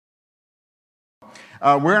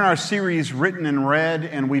We're in our series, Written and Read,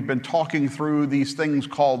 and we've been talking through these things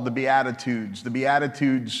called the Beatitudes. The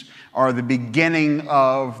Beatitudes are the beginning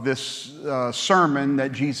of this sermon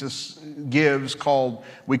that Jesus gives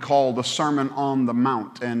we call the Sermon on the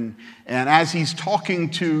Mount. And as he's talking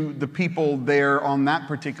to the people there on that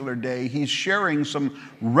particular day, he's sharing some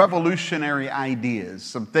revolutionary ideas,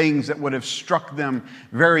 some things that would have struck them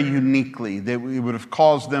very uniquely, that would have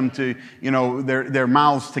caused them to, their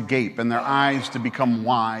mouths to gape and their eyes to become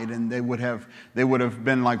wide, and they would have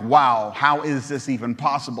been like, wow, how is this even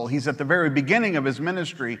possible? He's at the very beginning of his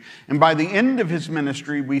ministry, and by the end of his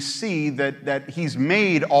ministry, we see that he's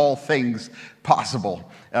made all things possible.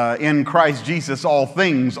 In Christ Jesus, all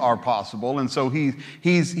things are possible. And so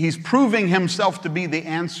he's proving himself to be the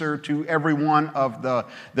answer to every one of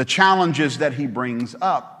the challenges that he brings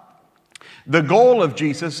up. The goal of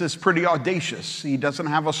Jesus is pretty audacious. He doesn't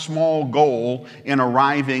have a small goal in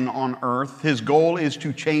arriving on earth. His goal is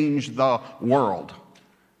to change the world.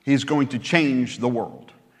 He's going to change the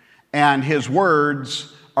world. And his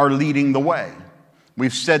words are leading the way.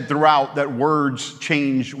 We've said throughout that words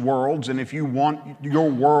change worlds, and if you want your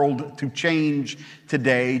world to change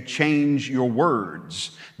today, change your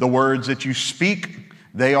words. The words that you speak,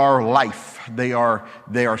 they are life. They are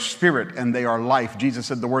spirit and they are life. Jesus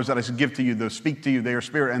said, the words that I give to you, they speak to you, they are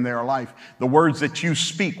spirit and they are life. The words that you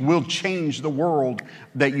speak will change the world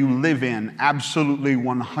that you live in. Absolutely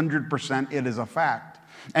 100%, it is a fact.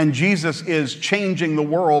 And Jesus is changing the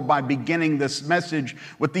world by beginning this message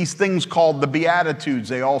with these things called the Beatitudes.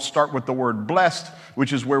 They all start with the word blessed,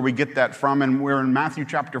 which is where we get that from. And we're in Matthew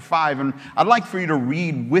chapter 5. And I'd like for you to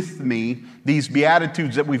read with me these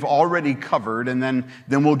Beatitudes that we've already covered. And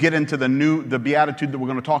then we'll get into the Beatitude that we're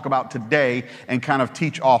going to talk about today and kind of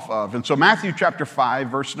teach off of. And so Matthew chapter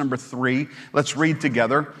 5, verse number 3, let's read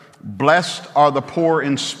together. Blessed are the poor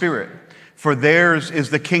in spirit, for theirs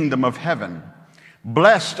is the kingdom of heaven.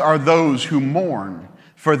 Blessed are those who mourn,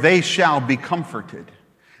 for they shall be comforted.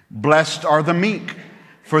 Blessed are the meek,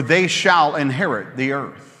 for they shall inherit the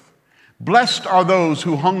earth. Blessed are those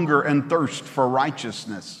who hunger and thirst for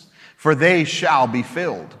righteousness, for they shall be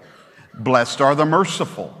filled. Blessed are the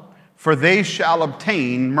merciful, for they shall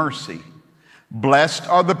obtain mercy. Blessed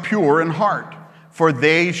are the pure in heart, for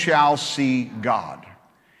they shall see God.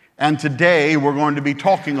 And today we're going to be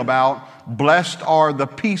talking about blessed are the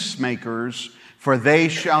peacemakers, for they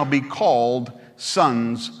shall be called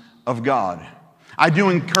sons of God. I do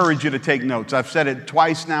encourage you to take notes. I've said it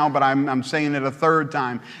twice now, but I'm saying it a third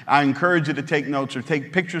time. I encourage you to take notes or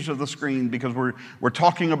take pictures of the screen, because we're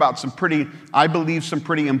talking about some pretty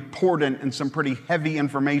important and some pretty heavy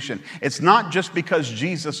information. It's not just because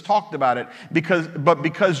Jesus talked about it, but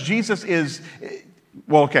because Jesus is...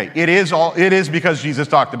 Well, okay, it is because Jesus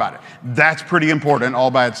talked about it. That's pretty important all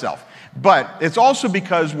by itself. But it's also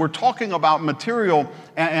because we're talking about material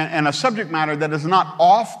and a subject matter that is not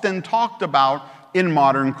often talked about in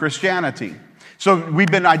modern Christianity. So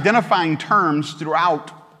we've been identifying terms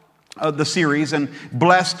throughout the series, and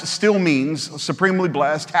blessed still means supremely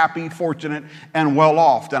blessed, happy, fortunate, and well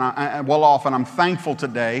off. And I'm thankful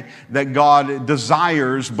today that God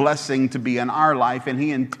desires blessing to be in our life, and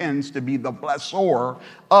He intends to be the blesser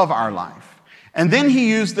of our life. And then He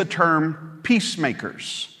used the term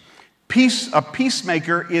peacemakers. A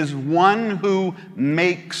peacemaker is one who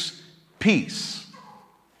makes peace.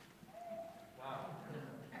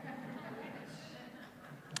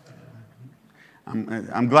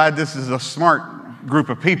 I'm glad this is a smart group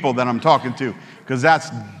of people that I'm talking to, because that's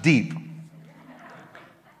deep.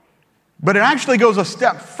 But it actually goes a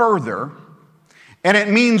step further, and it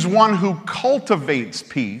means one who cultivates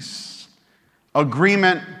peace,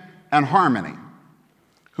 agreement, and harmony.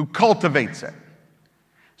 Who cultivates it.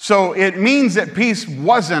 So it means that peace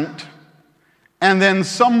wasn't, and then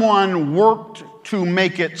someone worked to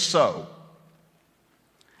make it so.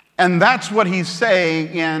 And that's what he's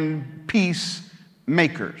saying in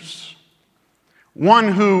peacemakers. One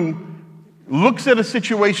who looks at a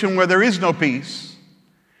situation where there is no peace,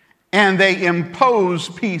 and they impose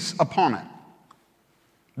peace upon it.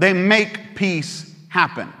 They make peace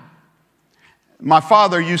happen. My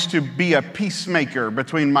father used to be a peacemaker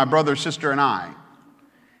between my brother, sister, and I.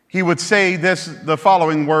 He would say the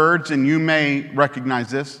following words, and you may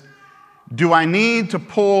recognize this. Do I need to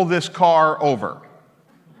pull this car over?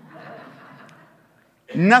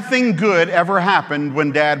 Nothing good ever happened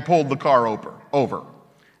when Dad pulled the car over.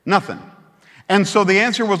 Nothing. And so the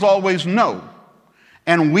answer was always no.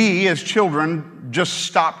 And we as children just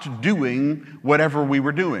stopped doing whatever we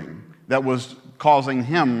were doing that was causing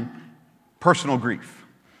him personal grief.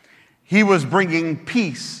 He was bringing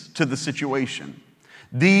peace to the situation.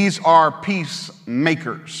 These are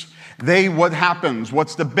peacemakers. What happens?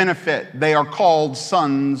 What's the benefit? They are called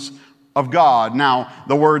sons of God. Now,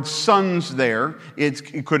 the word sons there,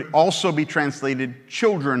 it could also be translated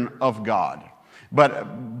children of God.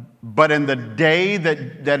 But in the day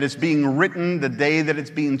that is being written, the day that it's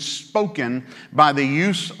being spoken, by the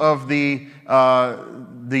use of the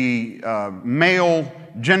male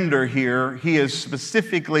gender here, he is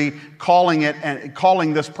specifically calling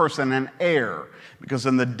this person an heir. Because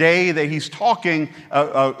in the day that he's talking,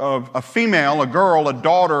 a female, a girl, a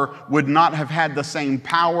daughter would not have had the same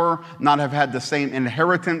power, not have had the same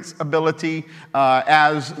inheritance ability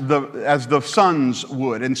as the sons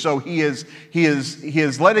would. And so he is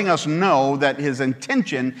letting us know that his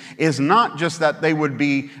intention is not just that they would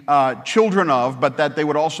be children of, but that they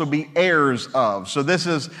would also be heirs of. So this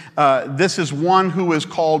is one who is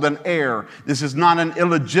called an heir. This is not an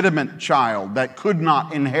illegitimate child that could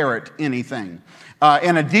not inherit anything.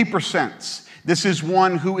 In a deeper sense, this is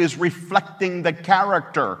one who is reflecting the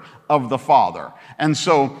character of the Father. And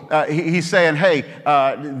so he's saying, hey,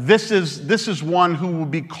 this is one who will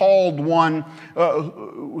be called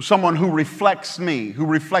someone who reflects me, who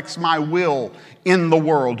reflects my will in the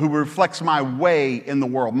world, who reflects my way in the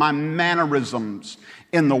world, my mannerisms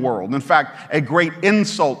in the world. In fact, a great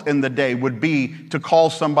insult in the day would be to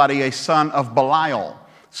call somebody a son of Belial,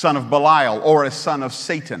 or a son of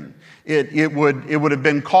Satan. It would have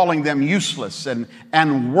been calling them useless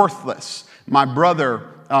and worthless. My brother,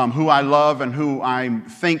 who I love and who I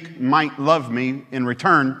think might love me in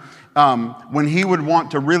return, when he would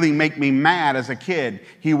want to really make me mad as a kid,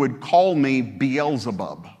 he would call me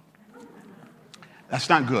Beelzebub. That's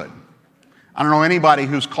not good. I don't know anybody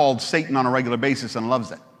who's called Satan on a regular basis and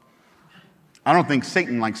loves it. I don't think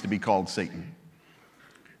Satan likes to be called Satan.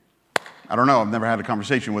 I don't know. I've never had a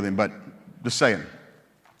conversation with him, but just saying.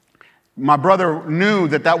 My brother knew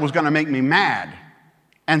that was going to make me mad,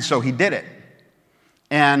 and so he did it.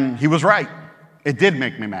 And he was right. It did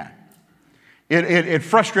make me mad. It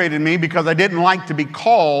frustrated me because I didn't like to be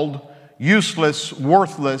called useless,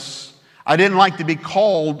 worthless. I didn't like to be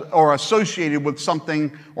called or associated with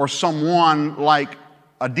something or someone like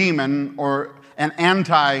a demon or an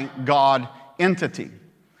anti-God entity.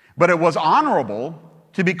 But it was honorable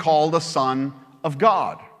to be called a son of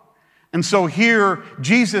God. And so here,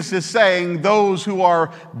 Jesus is saying those who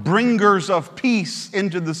are bringers of peace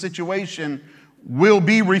into the situation will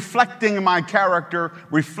be reflecting my character,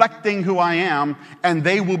 reflecting who I am, and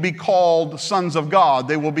they will be called sons of God.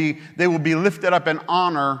 They will be lifted up in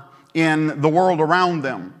honor in the world around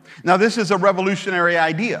them. Now, this is a revolutionary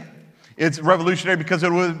idea. It's revolutionary because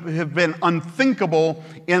it would have been unthinkable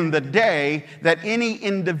in the day that any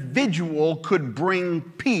individual could bring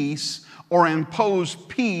peace or impose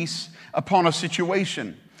peace upon a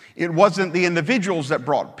situation. It wasn't the individuals that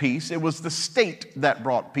brought peace, it was the state that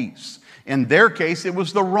brought peace. In their case, it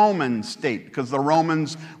was the Roman state, because the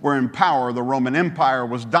Romans were in power. The Roman Empire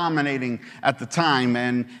was dominating at the time,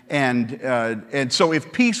 and so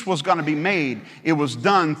if peace was going to be made, it was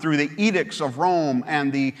done through the edicts of Rome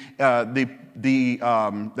and the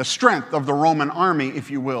strength of the Roman army,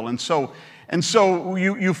 if you will. And so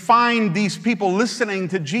you find these people listening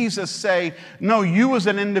to Jesus say, no, you as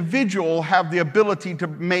an individual have the ability to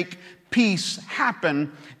make peace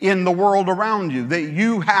happen in the world around you, that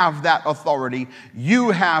you have that authority,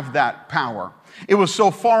 you have that power. It was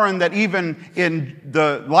so foreign that even in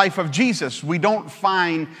the life of Jesus, we don't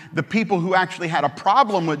find the people who actually had a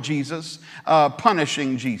problem with Jesus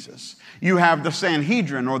punishing Jesus. You have the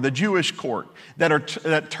Sanhedrin, or the Jewish court,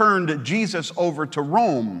 that turned Jesus over to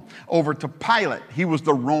Rome, over to Pilate. He was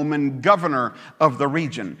the Roman governor of the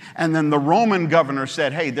region. And then the Roman governor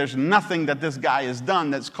said, hey, there's nothing that this guy has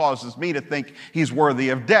done that causes me to think he's worthy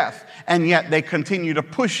of death. And yet they continue to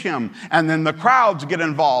push him. And then the crowds get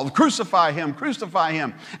involved. Crucify him, crucify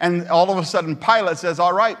him. And all of a sudden Pilate says,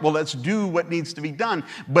 all right, well, let's do what needs to be done.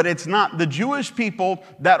 But it's not the Jewish people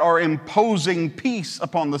that are imposing peace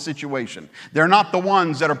upon the situation. They're not the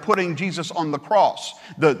ones that are putting Jesus on the cross.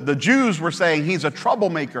 The Jews were saying he's a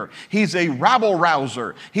troublemaker. He's a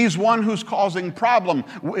rabble-rouser. He's one who's causing problem.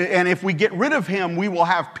 And if we get rid of him, we will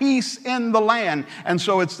have peace in the land. And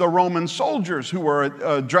so it's the Roman soldiers who are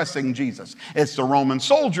addressing Jesus. It's the Roman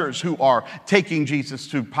soldiers who are taking Jesus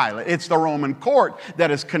to Pilate. It's the Roman court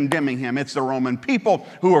that is condemning him. It's the Roman people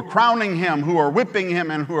who are crowning him, who are whipping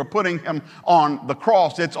him, and who are putting him on the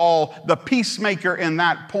cross. It's all the peacemaker in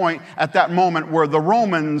that point, at that moment, were the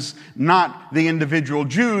Romans, not the individual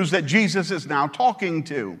Jews that Jesus is now talking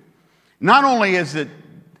to. Not only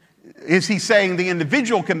is he saying the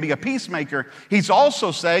individual can be a peacemaker, he's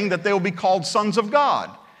also saying that they will be called sons of God.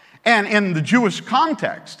 And in the Jewish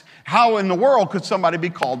context, how in the world could somebody be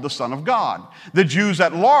called the Son of God? The Jews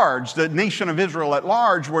at large, the nation of Israel at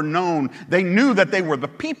large were known. They knew that they were the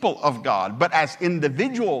people of God, but as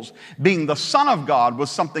individuals, being the Son of God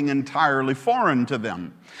was something entirely foreign to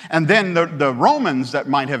them. And then the Romans that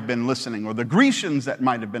might have been listening, or the Grecians that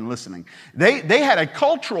might have been listening, they had a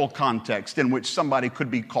cultural context in which somebody could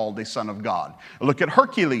be called a son of God. Look at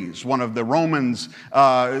Hercules, one of the Romans'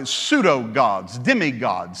 pseudo-gods,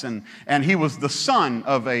 demigods, and he was the son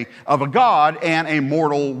of a god and a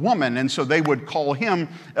mortal woman. And so they would call him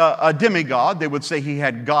a demigod. They would say he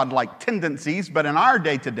had godlike tendencies, but in our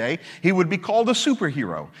day today, he would be called a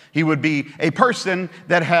superhero. He would be a person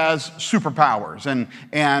that has superpowers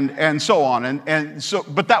and so on. And so,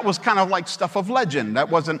 but that was kind of like stuff of legend. That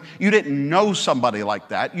wasn't, you didn't know somebody like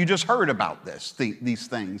that. You just heard about these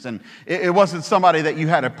things. And it wasn't somebody that you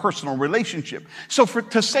had a personal relationship. So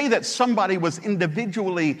to say that somebody was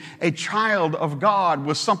individually a child of God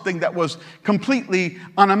was something that was completely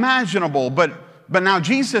unimaginable. But now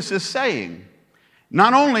Jesus is saying,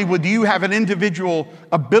 not only would you have an individual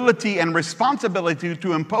ability and responsibility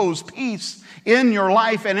to impose peace in your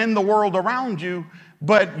life and in the world around you,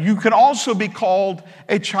 but you can also be called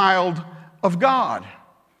a child of God.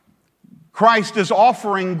 Christ is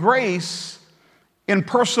offering grace in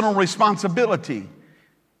personal responsibility,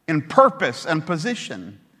 in purpose and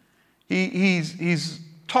position. He's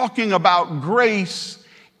talking about grace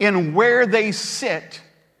in where they sit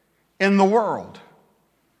in the world.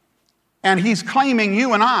 And he's claiming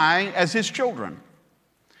you and I as his children.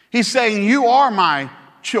 He's saying, you are my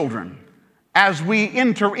children, as we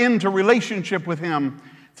enter into relationship with him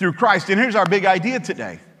through Christ. And here's our big idea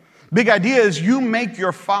today. Big idea is you make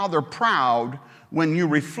your Father proud when you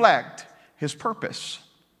reflect his purpose.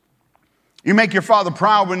 You make your Father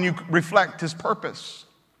proud when you reflect his purpose.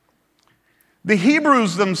 The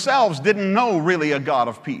Hebrews themselves didn't know really a God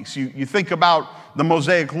of peace. You think about the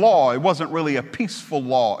Mosaic law. It wasn't really a peaceful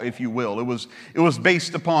law, if you will. It was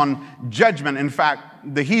based upon judgment. In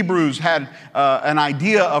fact, the Hebrews had an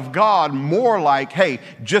idea of God more like, hey,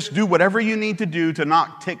 just do whatever you need to do to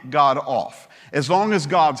not tick God off. As long as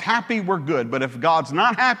God's happy, we're good. But if God's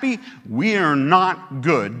not happy, we are not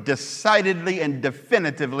good. Decidedly and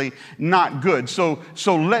definitively not good. So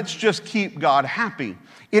let's just keep God happy.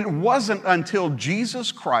 It wasn't until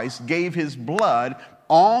Jesus Christ gave his blood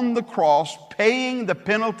on the cross, paying the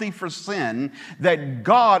penalty for sin, that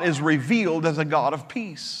God is revealed as a God of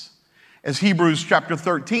peace. As Hebrews chapter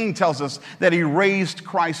 13 tells us that he raised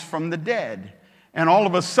Christ from the dead. And all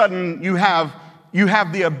of a sudden you have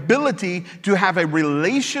the ability to have a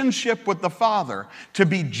relationship with the Father, to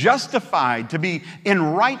be justified, to be in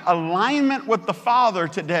right alignment with the Father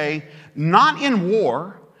today, not in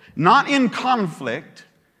war, not in conflict,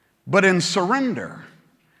 but in surrender,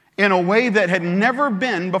 in a way that had never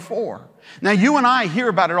been before. Now, you and I hear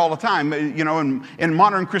about it all the time. You know, in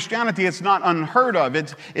modern Christianity, it's not unheard of.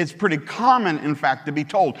 It's pretty common, in fact, to be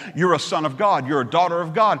told, you're a son of God, you're a daughter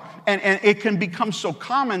of God. And it can become so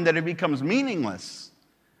common that it becomes meaningless.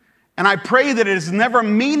 And I pray that it is never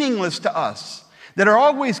meaningless to us, that it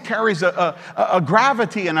always carries a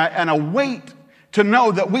gravity and a weight to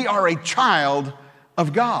know that we are a child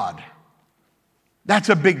of God. That's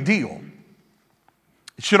a big deal.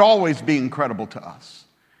 It should always be incredible to us.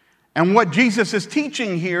 And what Jesus is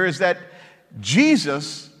teaching here is that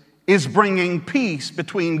Jesus is bringing peace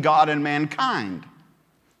between God and mankind.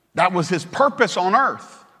 That was his purpose on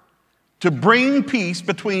earth, to bring peace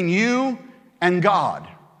between you and God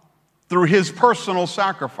through his personal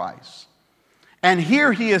sacrifice. And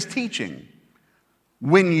here he is teaching,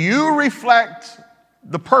 when you reflect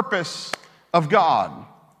the purpose of God,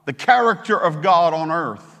 the character of God on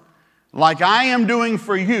earth, like I am doing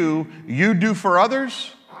for you, you do for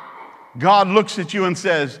others, God looks at you and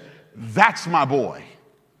says, that's my boy.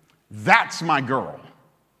 That's my girl.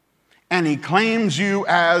 And he claims you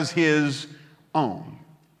as his own.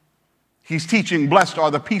 He's teaching, blessed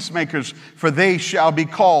are the peacemakers, for they shall be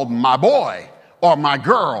called my boy or my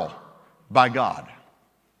girl by God.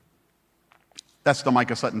 That's the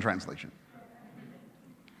Micah Sutton translation.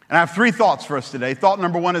 And I have 3 thoughts for us today. Thought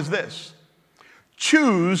number 1 is this.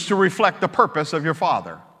 Choose to reflect the purpose of your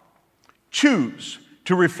Father. Choose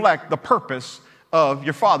to reflect the purpose of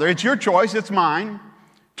your Father. It's your choice, it's mine,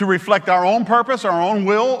 to reflect our own purpose, our own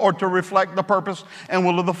will, or to reflect the purpose and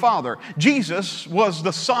will of the Father. Jesus was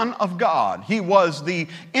the Son of God. He was the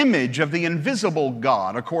image of the invisible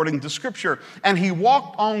God, according to Scripture. And he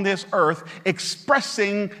walked on this earth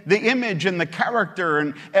expressing the image and the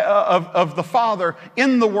character of the Father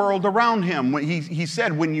in the world around him. He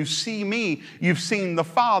said, when you see me, you've seen the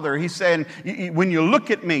Father. He said, when you look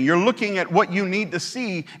at me, you're looking at what you need to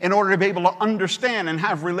see in order to be able to understand and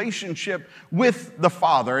have relationship with the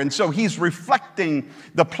Father. And so he's reflecting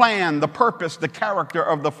the plan, the purpose, the character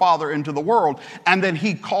of the Father into the world. And then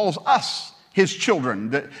he calls us his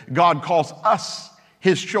children. God calls us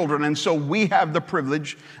his children. And so we have the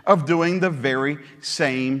privilege of doing the very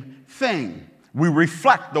same thing. We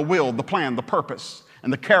reflect the will, the plan, the purpose,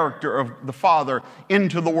 and the character of the Father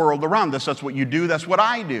into the world around us. That's what you do. That's what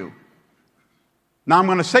I do. Now I'm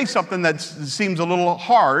going to say something that seems a little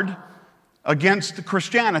hard against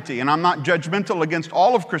Christianity, and I'm not judgmental against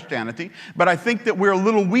all of Christianity, but I think that we're a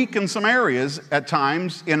little weak in some areas at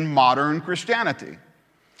times in modern Christianity.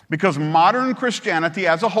 Because modern Christianity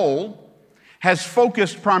as a whole has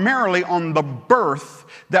focused primarily on the birth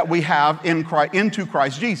that we have into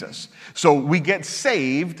Christ Jesus. So we get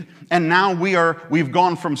saved, and now we've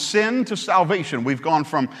gone from sin to salvation. We've gone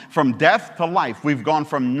from death to life. We've gone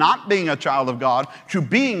from not being a child of God to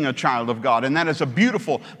being a child of God. And that is a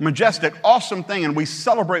beautiful, majestic, awesome thing, and we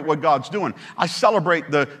celebrate what God's doing. I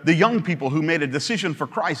celebrate the young people who made a decision for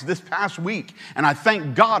Christ this past week, and I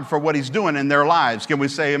thank God for what he's doing in their lives. Can we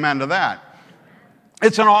say amen to that?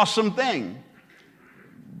 It's an awesome thing.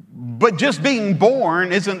 But just being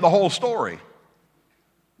born isn't the whole story.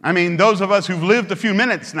 I mean, those of us who've lived a few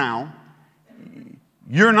minutes now,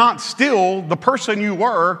 you're not still the person you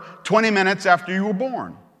were 20 minutes after you were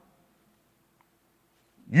born.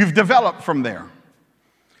 You've developed from there.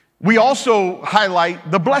 We also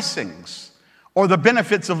highlight the blessings or the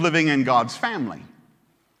benefits of living in God's family.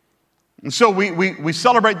 And so we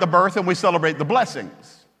celebrate the birth and we celebrate the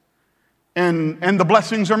blessings. And the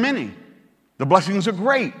blessings are many. The blessings are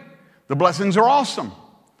great. The blessings are awesome.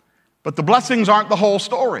 But the blessings aren't the whole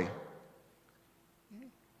story.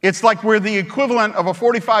 It's like we're the equivalent of a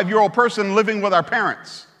 45-year-old person living with our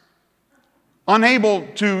parents, unable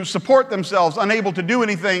to support themselves, unable to do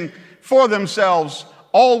anything for themselves,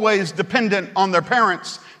 always dependent on their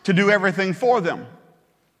parents to do everything for them.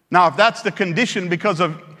 Now, if that's the condition because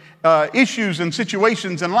of issues and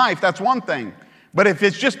situations in life, that's one thing. But if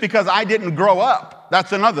it's just because I didn't grow up,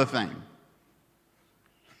 that's another thing.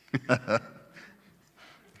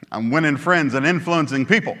 I'm winning friends and influencing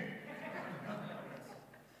people.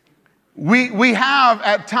 We have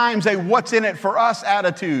at times a what's in it for us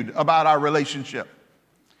attitude about our relationship.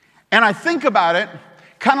 And I think about it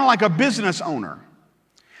kind of like a business owner.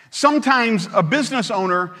 Sometimes a business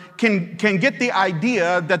owner can get the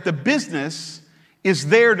idea that the business is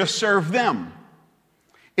there to serve them.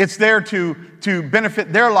 It's there to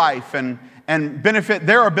benefit their life and benefit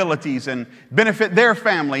their abilities and benefit their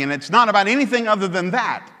family. And it's not about anything other than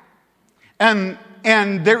that.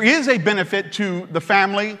 And there is a benefit to the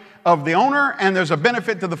family of the owner, and there's a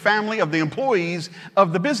benefit to the family of the employees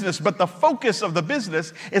of the business. But the focus of the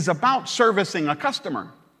business is about servicing a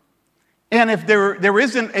customer. And if there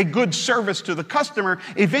isn't a good service to the customer,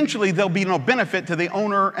 eventually there'll be no benefit to the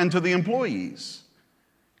owner and to the employees.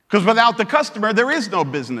 Because without the customer, there is no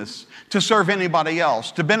business to serve anybody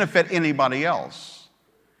else, to benefit anybody else.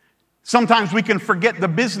 Sometimes we can forget the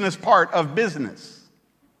business part of business.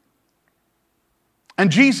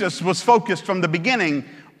 And Jesus was focused from the beginning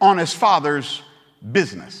on his Father's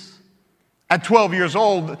business. At 12 years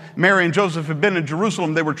old, Mary and Joseph had been in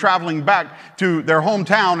Jerusalem. They were traveling back to their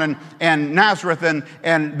hometown and Nazareth,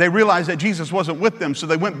 and they realized that Jesus wasn't with them. So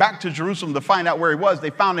they went back to Jerusalem to find out where he was. They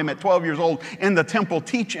found him at 12 years old in the temple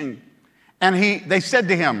teaching. And they said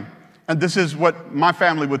to him, and this is what my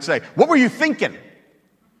family would say, "What were you thinking?"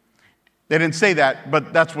 They didn't say that,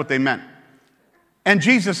 but that's what they meant. And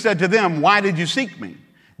Jesus said to them, "Why did you seek me?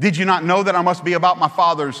 Did you not know that I must be about my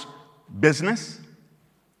Father's business?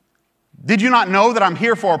 Did you not know that I'm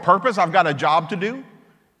here for a purpose? I've got a job to do.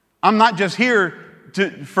 I'm not just here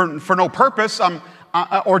for no purpose,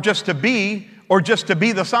 or just to be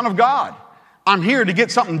the Son of God. I'm here to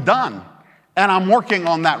get something done, and I'm working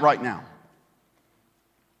on that right now."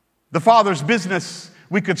 The Father's business,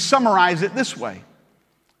 we could summarize it this way.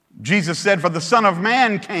 Jesus said, "For the Son of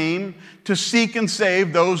Man came to seek and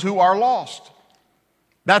save those who are lost."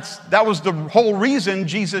 That was the whole reason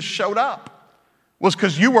Jesus showed up, was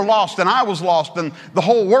because you were lost and I was lost and the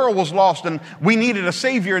whole world was lost and we needed a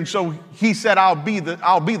Savior. And so he said, I'll be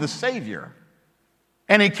the Savior.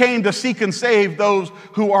 And he came to seek and save those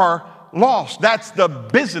who are lost. That's the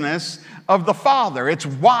business of the Father. It's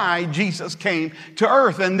why Jesus came to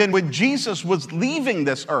earth. And then when Jesus was leaving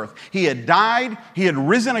this earth, he had died, he had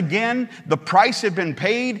risen again, the price had been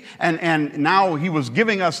paid, and now he was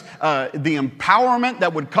giving us the empowerment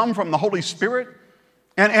that would come from the Holy Spirit.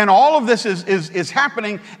 And all of this is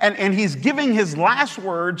happening, and he's giving his last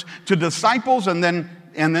words to disciples and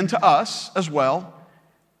then to us as well.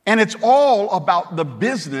 And it's all about the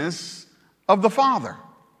business of the Father.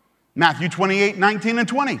 Matthew 28, 19 and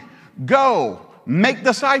 20. Go, make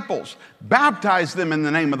disciples, baptize them in the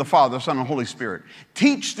name of the Father, Son, and Holy Spirit.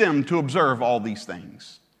 Teach them to observe all these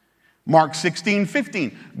things. Mark 16,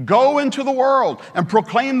 15. Go into the world and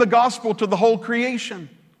proclaim the gospel to the whole creation.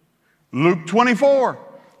 Luke 24.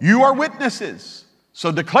 You are witnesses,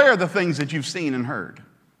 so declare the things that you've seen and heard.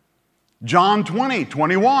 John 20,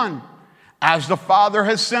 21. As the Father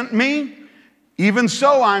has sent me, even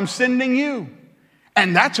so I'm sending you.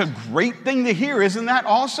 And that's a great thing to hear. Isn't that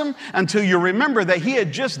awesome? Until you remember that he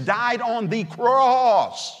had just died on the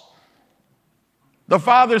cross. The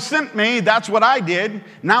Father sent me. That's what I did.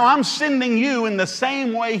 Now I'm sending you in the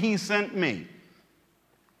same way he sent me.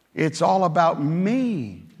 It's all about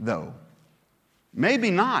me, though. Maybe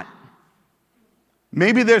not.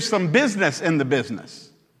 Maybe there's some business in the business.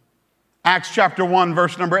 Acts chapter 1,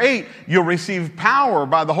 verse number 8, you'll receive power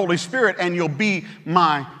by the Holy Spirit and you'll be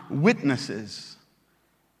my witnesses.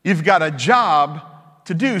 You've got a job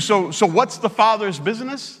to do. So what's the Father's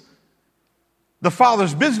business? The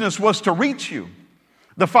Father's business was to reach you.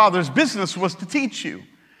 The Father's business was to teach you.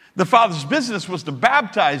 The Father's business was to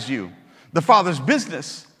baptize you. The Father's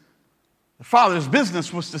business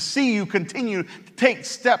was to see you continue to take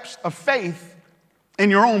steps of faith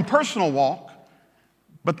in your own personal walk.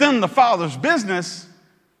 But then the Father's business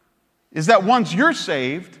is that once you're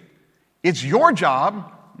saved, it's your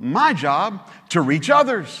job, my job, to reach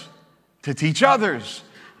others, to teach others,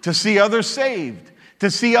 to see others saved,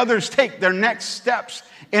 to see others take their next steps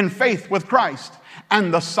in faith with Christ.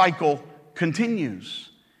 And the cycle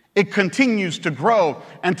continues. It continues to grow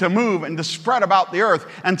and to move and to spread about the earth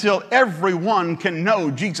until everyone can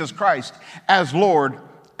know Jesus Christ as Lord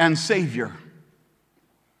and Savior.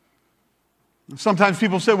 Sometimes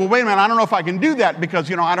people say, well, wait a minute, I don't know if I can do that because,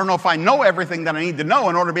 I don't know if I know everything that I need to know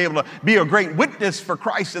in order to be able to be a great witness for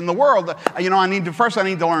Christ in the world. I need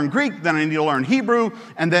to learn Greek, then I need to learn Hebrew,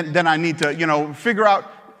 and then I need to, figure out.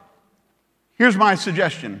 Here's my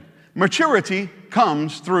suggestion. Maturity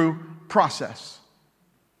comes through process.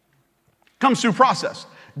 Comes through process.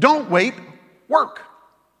 Don't wait, work.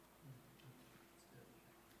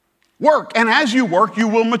 Work, and as you work, you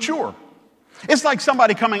will mature. It's like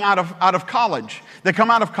somebody coming out of college. They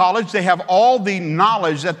come out of college, they have all the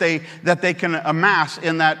knowledge that they can amass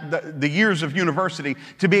in the years of university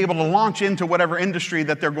to be able to launch into whatever industry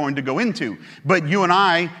that they're going to go into. But you and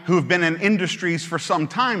I, who have been in industries for some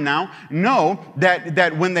time now, know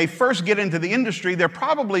that when they first get into the industry, they're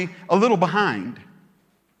probably a little behind.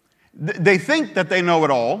 They think that they know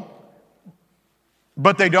it all,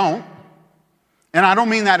 but they don't. And I don't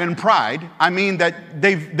mean that in pride. I mean that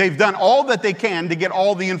they've done all that they can to get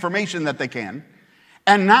all the information that they can.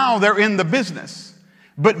 And now they're in the business.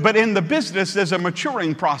 But in the business, there's a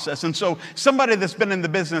maturing process. And so somebody that's been in the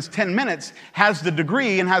business 10 minutes has the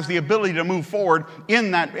degree and has the ability to move forward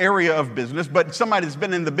in that area of business. But somebody that's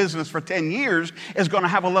been in the business for 10 years is going to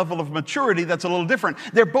have a level of maturity that's a little different.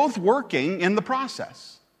 They're both working in the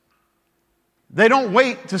process. They don't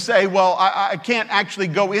wait to say, well, I can't actually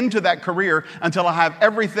go into that career until I have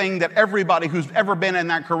everything that everybody who's ever been in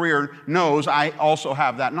that career knows. I also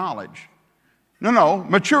have that knowledge. No,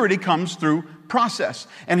 maturity comes through process.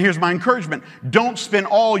 And here's my encouragement. Don't spend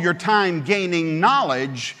all your time gaining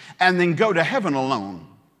knowledge and then go to heaven alone.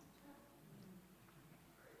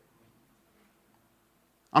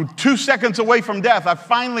 I'm 2 seconds away from death. I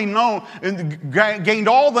finally gained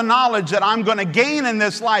all the knowledge that I'm going to gain in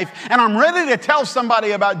this life. And I'm ready to tell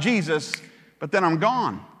somebody about Jesus, but then I'm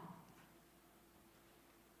gone.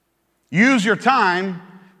 Use your time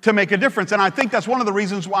to make a difference. And I think that's one of the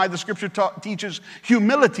reasons why the scripture teaches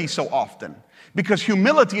humility so often. Because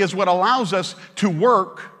humility is what allows us to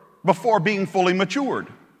work before being fully matured.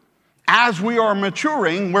 As we are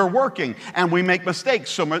maturing, we're working and we make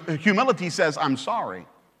mistakes. So humility says, I'm sorry.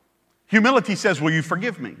 Humility says, will you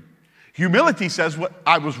forgive me? Humility says,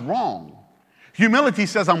 I was wrong. Humility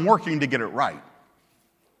says, I'm working to get it right.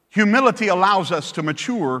 Humility allows us to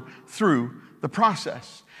mature through the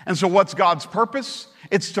process. And so what's God's purpose?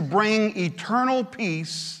 It's to bring eternal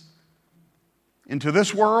peace into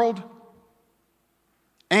this world,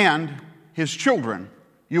 and his children,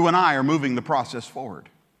 you and I, are moving the process forward.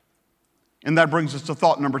 And that brings us to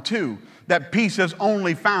thought number 2, that peace is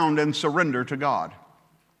only found in surrender to God.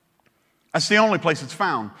 That's the only place it's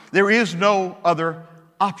found. There is no other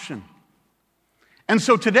option. And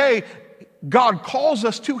so today, God calls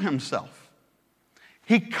us to himself.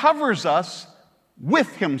 He covers us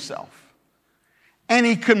with himself. And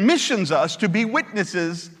he commissions us to be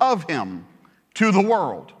witnesses of him to the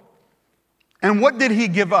world. And what did he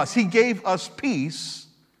give us? He gave us peace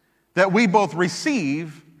that we both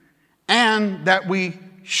receive and that we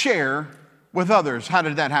share with others. How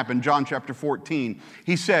did that happen? John chapter 14.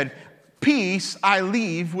 He said, "Peace I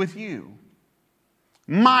leave with you.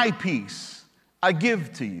 My peace I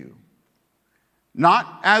give to you.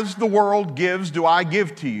 Not as the world gives do I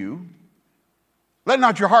give to you. Let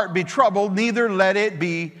not your heart be troubled, neither let it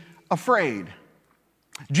be afraid."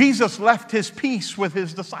 Jesus left his peace with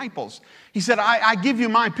his disciples. He said, I give you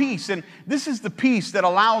my peace. And this is the peace that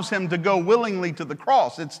allows him to go willingly to the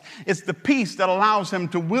cross. It's the peace that allows him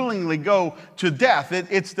to willingly go to death.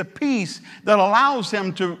 It's the peace that allows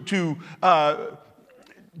him to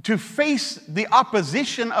face the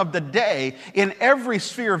opposition of the day in every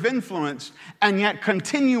sphere of influence and yet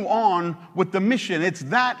continue on with the mission. It's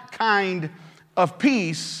that kind of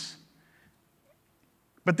peace.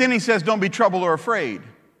 But then he says, don't be troubled or afraid.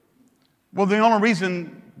 Well, the only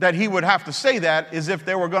reason that he would have to say that is if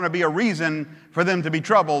there were going to be a reason for them to be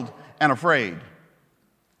troubled and afraid.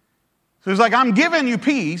 So he's like, I'm giving you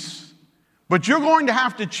peace, but you're going to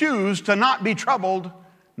have to choose to not be troubled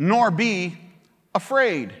nor be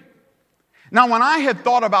afraid. Now, when I had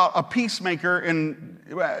thought about a peacemaker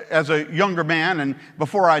as a younger man and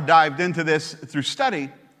before I dived into this through study,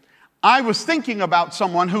 I was thinking about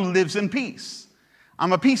someone who lives in peace.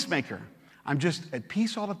 I'm a peacemaker. I'm just at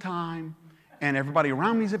peace all the time, and everybody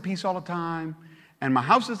around me is at peace all the time, and my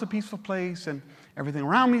house is a peaceful place, and everything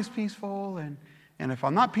around me is peaceful, and if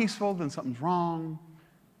I'm not peaceful, then something's wrong.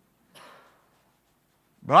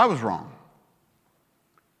 But I was wrong.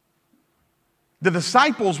 The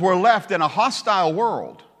disciples were left in a hostile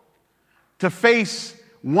world to face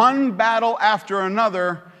one battle after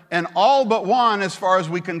another, and all but one, as far as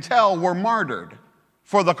we can tell, were martyred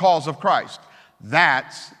for the cause of Christ.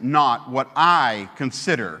 That's not what I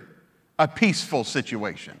consider a peaceful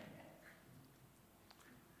situation.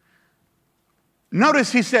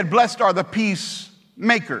 Notice he said, blessed are the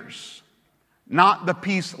peacemakers, not the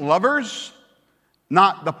peace lovers,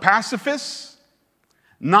 not the pacifists,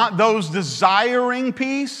 not those desiring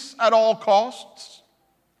peace at all costs,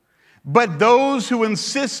 but those who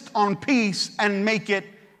insist on peace and make it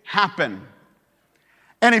happen.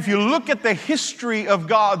 And if you look at the history of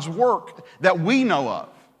God's work that we know of,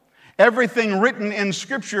 everything written in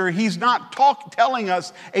Scripture, he's not telling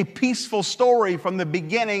us a peaceful story from the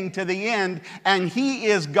beginning to the end, and he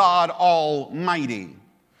is God Almighty.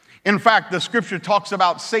 In fact, the Scripture talks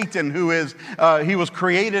about Satan, he was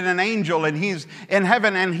created an angel, and he's in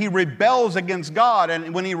heaven, and he rebels against God.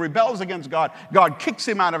 And when he rebels against God, God kicks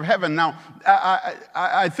him out of heaven. Now,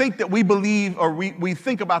 I think that we believe, or we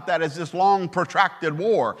think about that as this long, protracted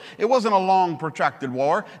war. It wasn't a long, protracted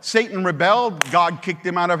war. Satan rebelled, God kicked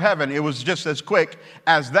him out of heaven. It was just as quick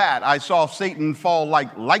as that. I saw Satan fall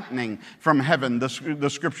like lightning from heaven, the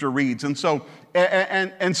Scripture reads. And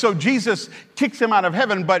so Jesus kicks him out of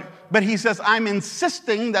heaven, but he says, I'm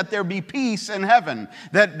insisting that there be peace in heaven,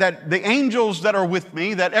 that the angels that are with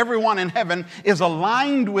me, that everyone in heaven is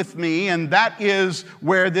aligned with me, and that is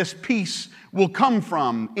where this peace will come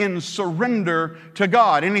from, in surrender to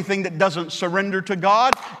God. Anything that doesn't surrender to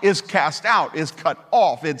God is cast out, is cut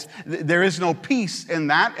off. There is no peace in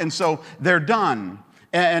that, and so they're done.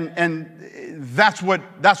 And that's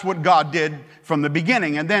what God did from the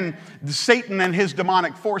beginning. And then Satan and his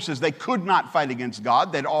demonic forces, they could not fight against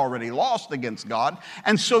God. They'd already lost against God.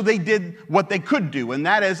 And so they did what they could do, and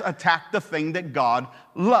that is attack the thing that God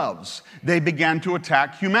loves. They began to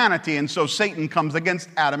attack humanity. And so Satan comes against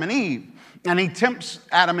Adam and Eve. And he tempts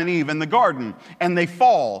Adam and Eve in the garden, and they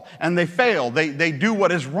fall and they fail. They do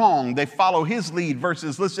what is wrong. They follow his lead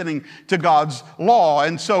versus listening to God's law.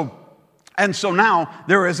 And so now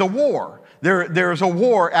there is a war. There is a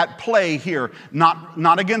war at play here,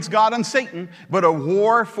 not against God and Satan, but a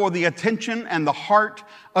war for the attention and the heart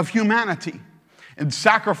of humanity. And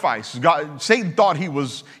sacrifice. Satan thought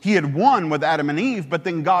he had won with Adam and Eve, but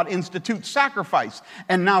then God institutes sacrifice.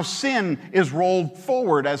 And now sin is rolled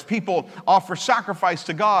forward as people offer sacrifice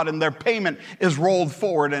to God, and their payment is rolled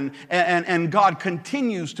forward. And God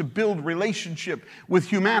continues to build relationship with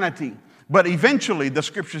humanity. But eventually, the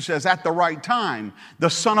Scripture says, at the right time, the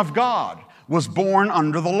Son of God was born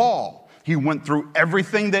under the law. He went through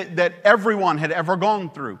everything that everyone had ever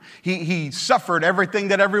gone through. He suffered everything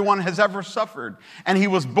that everyone has ever suffered. And he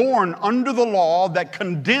was born under the law that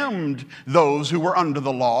condemned those who were under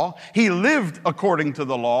the law. He lived according to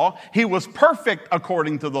the law. He was perfect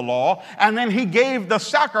according to the law. And then he gave the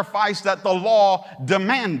sacrifice that the law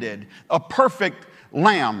demanded, a perfect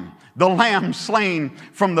lamb. The lamb slain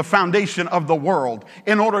from the foundation of the world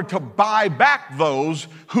in order to buy back those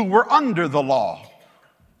who were under the law.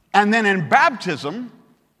 And then in baptism,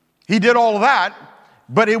 he did all that,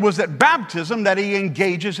 but it was at baptism that he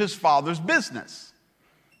engages his Father's business.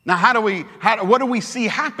 Now, what do we see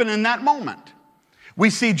happen in that moment? We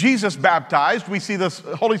see Jesus baptized, we see the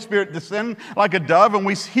Holy Spirit descend like a dove, and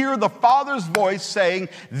we hear the Father's voice saying,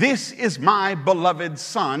 "This is my beloved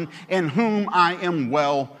Son, in whom I am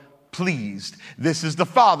well pleased." This is the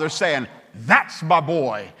Father saying, "That's my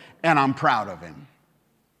boy, and I'm proud of him."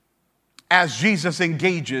 As Jesus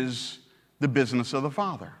engages the business of the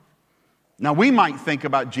Father. Now, we might think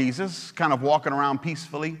about Jesus kind of walking around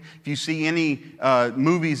peacefully. If you see any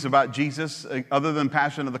movies about Jesus, other than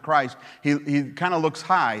Passion of the Christ, he kind of looks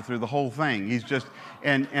high through the whole thing. He's just,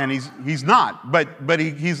 and he's not, but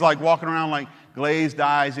he's like walking around like glazed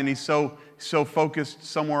eyes, and he's so focused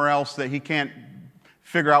somewhere else that he can't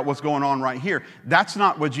figure out what's going on right here. That's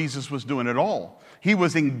not what Jesus was doing at all. He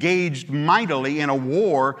was engaged mightily in a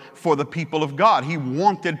war for the people of God. He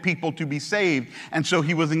wanted people to be saved, and so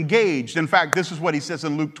he was engaged. In fact, this is what he says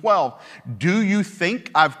in Luke 12. "Do you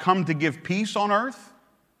think I've come to give peace on earth?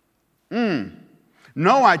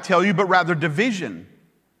 No, I tell you, but rather division.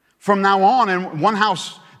 From now on, in one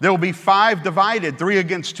house there will be 5 divided, 3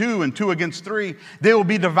 against 2 and 2 against 3. They will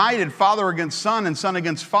be divided, father against son and son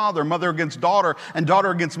against father, mother against daughter and daughter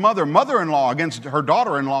against mother, mother-in-law against her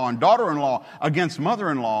daughter-in-law and daughter-in-law against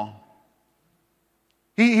mother-in-law."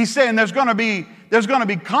 He's saying there's going to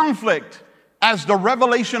be conflict as the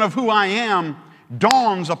revelation of who I am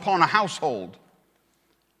dawns upon a household.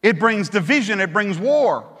 It brings division, it brings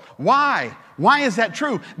war. Why? Why is that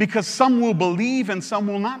true? Because some will believe and some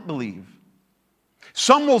will not believe.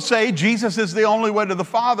 Some will say Jesus is the only way to the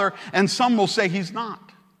Father, and some will say he's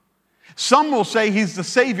not. Some will say he's the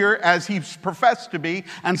Savior as he's professed to be,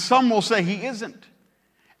 and some will say he isn't.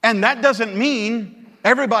 And that doesn't mean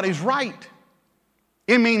everybody's right.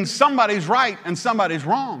 It means somebody's right and somebody's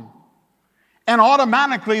wrong. And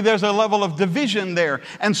automatically there's a level of division there.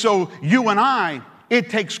 And so you and I, it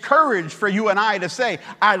takes courage for you and I to say,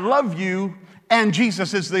 I love you, and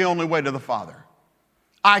Jesus is the only way to the Father.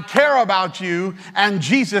 I care about you, and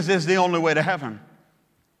Jesus is the only way to heaven.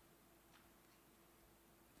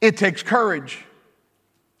 It takes courage.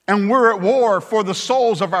 And we're at war for the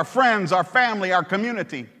souls of our friends, our family, our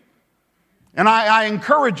community. And I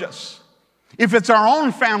encourage us. If it's our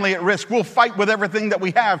own family at risk, we'll fight with everything that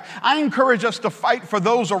we have. I encourage us to fight for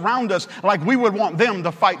those around us like we would want them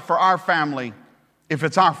to fight for our family if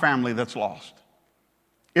it's our family that's lost.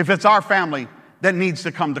 If it's our family that needs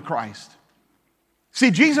to come to Christ. See,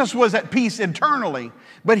 Jesus was at peace internally,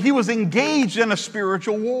 but he was engaged in a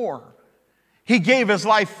spiritual war. He gave his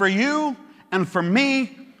life for you and for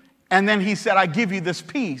me, and then he said, I give you this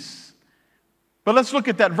peace. But let's look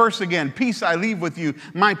at that verse again. Peace I leave with you,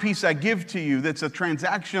 my peace I give to you. That's a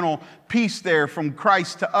transactional peace there from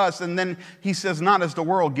Christ to us. And then he says, not as the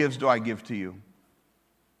world gives do I give to you.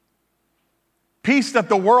 Peace that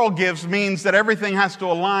the world gives means that everything has to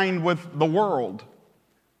align with the world.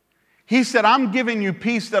 He said, I'm giving you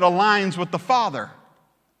peace that aligns with the Father.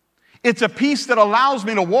 It's a peace that allows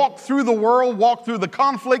me to walk through the world, walk through the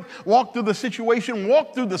conflict, walk through the situation,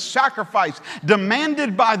 walk through the sacrifice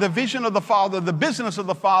demanded by the vision of the Father, the business of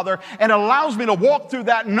the Father, and allows me to walk through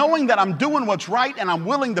that knowing that I'm doing what's right and I'm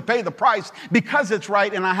willing to pay the price because it's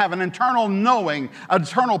right, and I have an internal knowing, an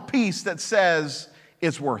eternal peace that says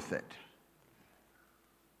it's worth it.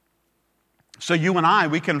 So you and I,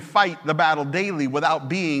 we can fight the battle daily without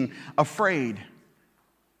being afraid.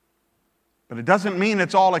 But it doesn't mean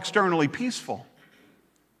it's all externally peaceful.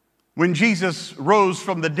 When Jesus rose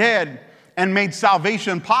from the dead and made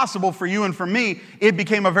salvation possible for you and for me, it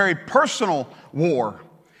became a very personal war.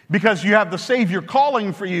 Because you have the Savior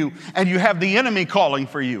calling for you, and you have the enemy calling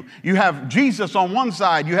for you. You have Jesus on one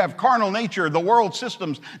side, you have carnal nature, the world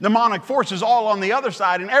systems, demonic forces all on the other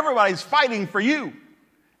side, and everybody's fighting for you.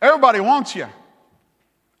 Everybody wants you.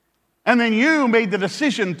 And then you made the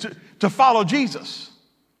decision to follow Jesus.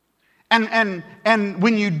 And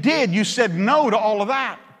when you did, you said no to all of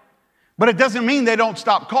that. But it doesn't mean they don't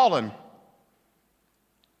stop calling.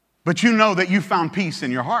 But you know that you found peace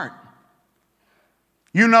in your heart.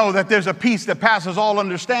 You know that there's a peace that passes all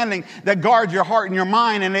understanding that guards your heart and your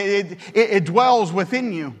mind, and it dwells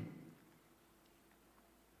within you.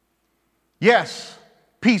 Yes,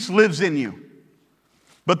 peace lives in you,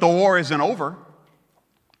 but the war isn't over.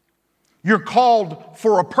 You're called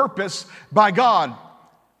for a purpose by God.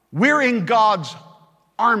 We're in God's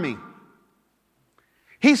army.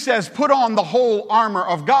 He says, put on the whole armor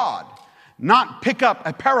of God, not pick up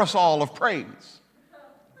a parasol of praise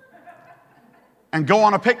and go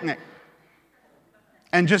on a picnic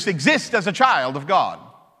and just exist as a child of God.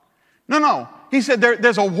 No. He said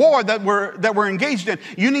there's a war that we're engaged in.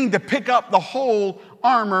 You need to pick up the whole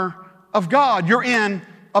armor of God. You're in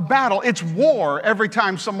a battle. It's war every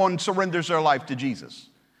time someone surrenders their life to Jesus.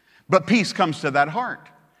 But peace comes to that heart.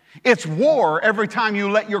 It's war every time you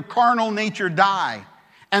let your carnal nature die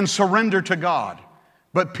and surrender to God.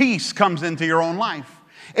 But peace comes into your own life.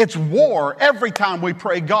 It's war every time we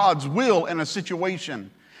pray God's will in a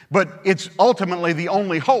situation. But it's ultimately the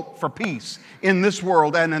only hope for peace in this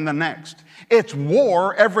world and in the next. It's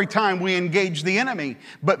war every time we engage the enemy,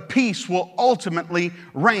 but peace will ultimately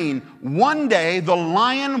reign. One day, the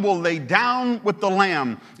lion will lay down with the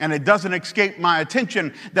lamb, and it doesn't escape my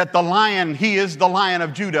attention that the lion, he is the Lion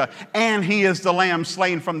of Judah, and he is the lamb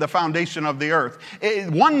slain from the foundation of the earth.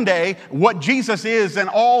 One day, what Jesus is and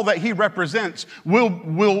all that he represents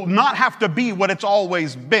will not have to be what it's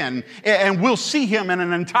always been, and we'll see him in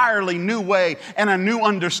an entirely new way and a new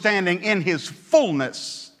understanding in his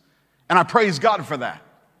fullness. And I praise God for that.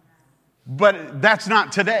 But that's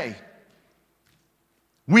not today.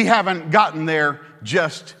 We haven't gotten there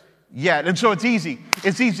just yet. And so it's easy.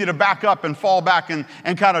 It's easy to back up and fall back and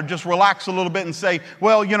kind of just relax a little bit and say,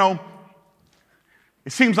 well, you know,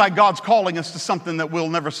 it seems like God's calling us to something that we'll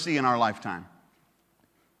never see in our lifetime.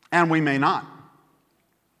 And we may not.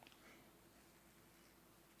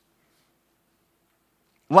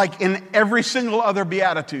 Like in every single other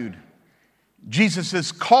beatitude, Jesus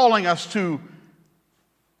is calling us to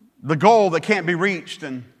the goal that can't be reached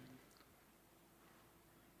and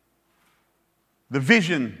the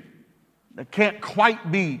vision that can't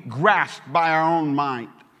quite be grasped by our own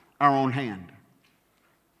mind, our own hand.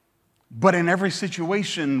 But in every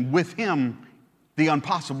situation with him, the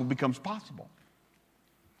impossible becomes possible.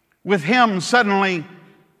 With him, suddenly,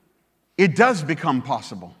 it does become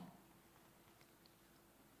possible.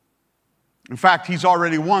 In fact, he's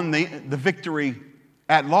already won the victory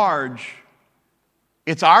at large.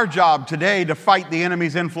 It's our job today to fight the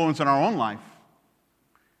enemy's influence in our own life,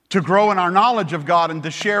 to grow in our knowledge of God and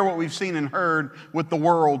to share what we've seen and heard with the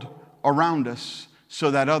world around us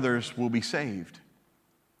so that others will be saved.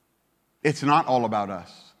 It's not all about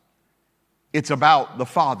us. It's about the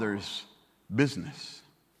Father's business.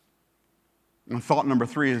 And thought number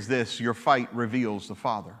 3 is this: your fight reveals the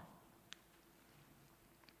Father.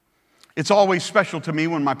 It's always special to me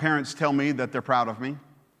when my parents tell me that they're proud of me.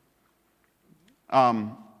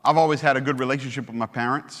 I've always had a good relationship with my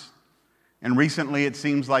parents. And recently it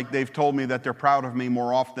seems like they've told me that they're proud of me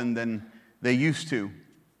more often than they used to.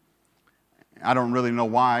 I don't really know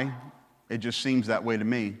why. It just seems that way to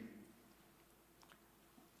me.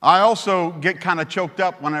 I also get kind of choked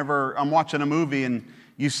up whenever I'm watching a movie and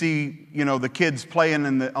you see, the kids playing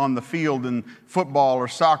on the field in football or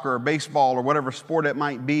soccer or baseball or whatever sport it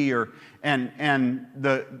might be, and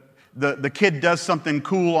the kid does something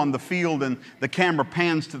cool on the field and the camera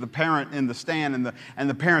pans to the parent in the stand and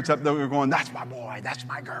the parents up there going, "That's my boy, that's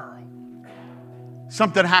my girl."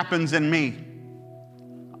 Something happens in me.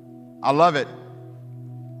 I love it.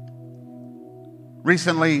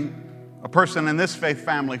 Recently, a person in this faith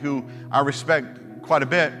family who I respect quite a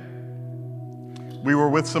bit, we were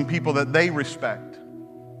with some people that they respect.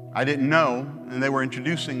 I didn't know, and they were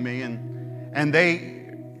introducing me, and they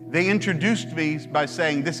introduced me by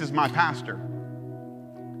saying, "This is my pastor."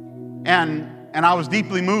 And I was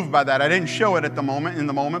deeply moved by that. I didn't show it in the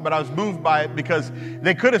moment, but I was moved by it because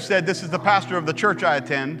they could have said, "This is the pastor of the church I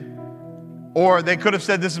attend," or they could have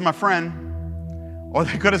said, "This is my friend," or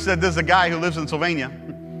they could have said, "This is a guy who lives in Sylvania."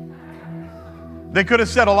 They could have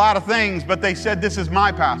said a lot of things, but they said, "This is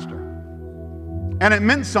my pastor." And it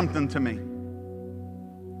meant something to me.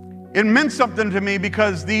 It meant something to me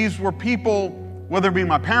because these were people, whether it be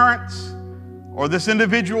my parents or this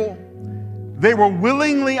individual, they were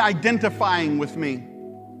willingly identifying with me.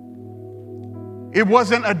 It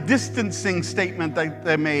wasn't a distancing statement that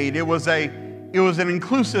they made. It was an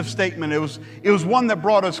inclusive statement. It was one that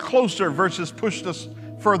brought us closer versus pushed us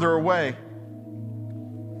further away.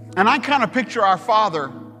 And I kind of picture our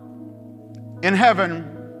Father in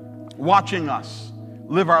heaven watching us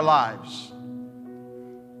live our lives.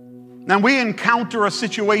 Now we encounter a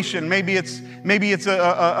situation, maybe it's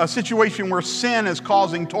a situation where sin is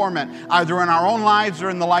causing torment, either in our own lives or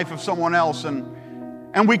in the life of someone else,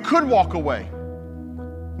 and we could walk away.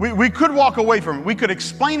 We could walk away from it. We could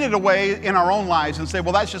explain it away in our own lives and say,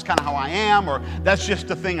 well, that's just kind of how I am, or that's just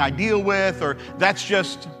the thing I deal with, or that's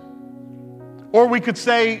just... Or we could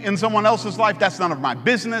say in someone else's life, that's none of my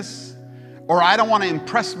business, or I don't want to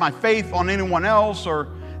impress my faith on anyone else, or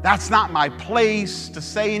that's not my place to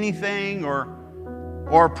say anything, or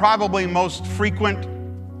probably most frequent,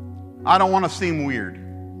 I don't want to seem weird.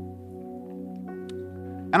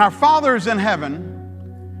 And our Father is in heaven,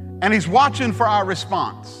 and He's watching for our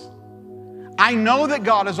response. I know that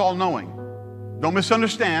God is all-knowing. Don't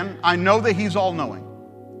misunderstand. I know that He's all-knowing.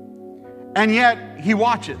 And yet, He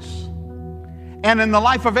watches. And in the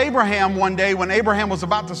life of Abraham one day, when Abraham was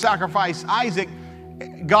about to sacrifice Isaac,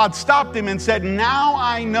 God stopped him and said, now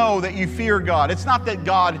I know that you fear God. It's not that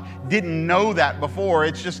God didn't know that before.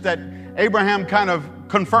 It's just that Abraham kind of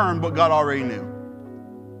confirmed what God already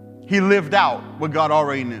knew. He lived out what God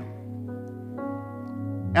already knew.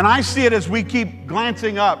 And I see it as we keep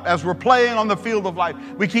glancing up, as we're playing on the field of life.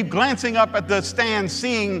 We keep glancing up at the stand,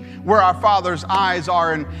 seeing where our Father's eyes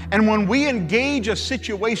are. And when we engage a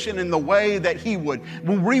situation in the way that He would,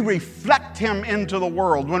 when we reflect Him into the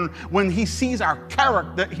world, when He sees our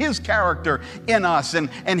character, His character in us, and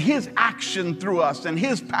His action through us, and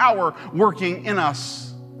His power working in us,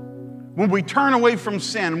 when we turn away from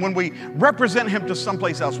sin, when we represent Him to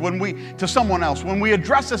someplace else, to someone else, when we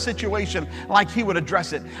address a situation like He would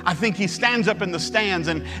address it, I think He stands up in the stands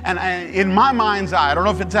and in my mind's eye, I don't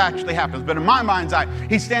know if it actually happens, but in my mind's eye,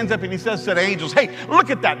 He stands up and He says to the angels, hey, look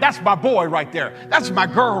at that. That's my boy right there. That's my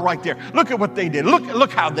girl right there. Look at what they did.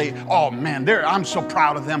 Look how they, oh man, I'm so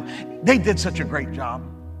proud of them. They did such a great job.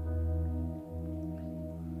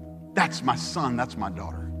 That's my son. That's my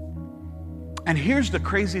daughter. And here's the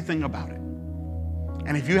crazy thing about it.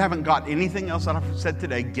 And if you haven't got anything else that I've said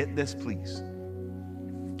today, get this, please.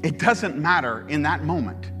 It doesn't matter in that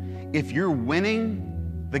moment if you're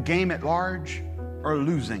winning the game at large or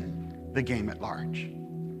losing the game at large.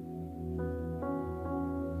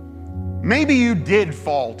 Maybe you did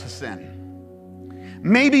fall to sin.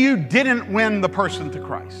 Maybe you didn't win the person to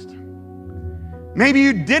Christ. Maybe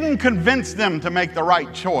you didn't convince them to make the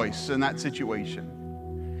right choice in that situation.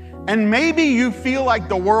 And maybe you feel like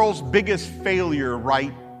the world's biggest failure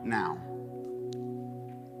right now.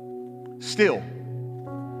 Still,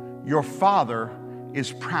 your Father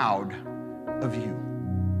is proud of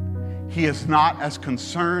you. He is not as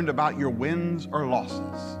concerned about your wins or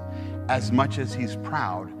losses as much as He's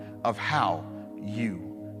proud of how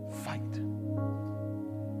you fight.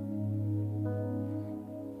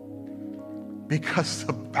 Because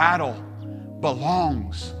the battle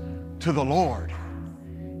belongs to the Lord.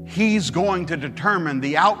 He's going to determine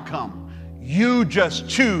the outcome. You just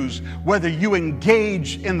choose whether you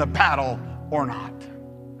engage in the battle or not.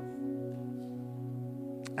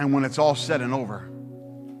 And when it's all said and over,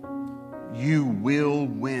 you will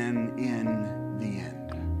win in the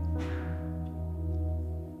end.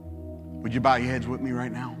 Would you bow your heads with me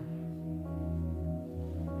right now?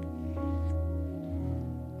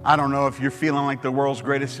 I don't know if you're feeling like the world's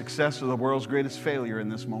greatest success or the world's greatest failure in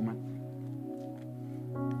this moment.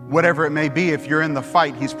 Whatever it may be, if you're in the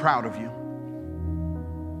fight, He's proud of you.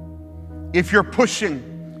 If you're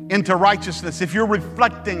pushing into righteousness, if you're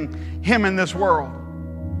reflecting Him in this world,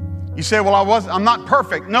 you say, well, I'm not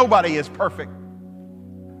perfect. Nobody is perfect.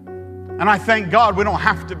 And I thank God we don't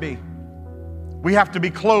have to be. We have to be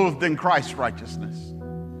clothed in Christ's righteousness.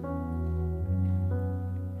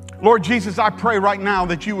 Lord Jesus, I pray right now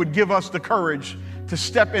that you would give us the courage to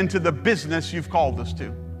step into the business you've called us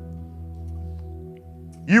to.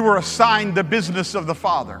 You were assigned the business of the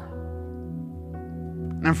Father.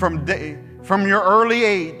 And from your early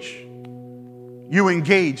age, you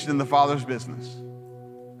engaged in the Father's business.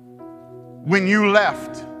 When you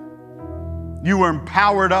left, you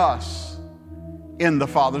empowered us in the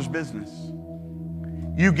Father's business.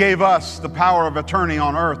 You gave us the power of attorney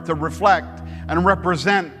on earth to reflect and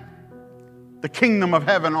represent the kingdom of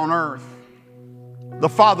heaven on earth. The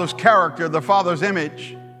Father's character, the Father's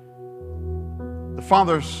image, the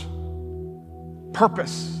Father's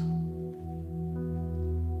purpose.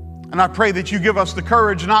 And I pray that you give us the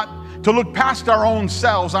courage not to look past our own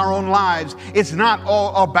selves, our own lives. It's not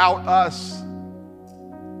all about us.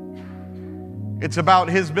 It's about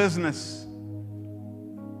His business.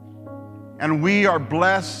 And we are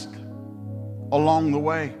blessed along the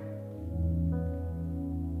way.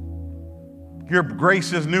 Your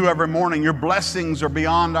grace is new every morning. Your blessings are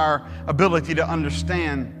beyond our ability to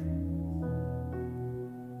understand.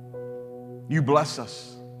 You bless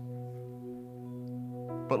us.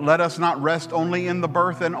 But let us not rest only in the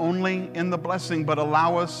birth and only in the blessing, but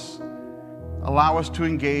allow us Allow us to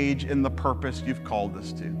engage in the purpose you've called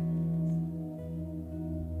us to.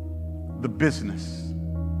 The business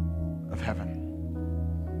of heaven.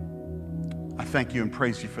 I thank you and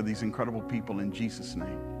praise you for these incredible people in Jesus'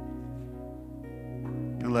 name.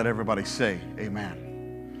 And let everybody say amen.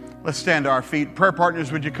 Let's stand to our feet. Prayer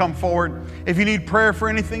partners, would you come forward? If you need prayer for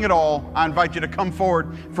anything at all, I invite you to come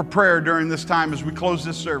forward for prayer during this time as we close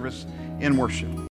this service in worship.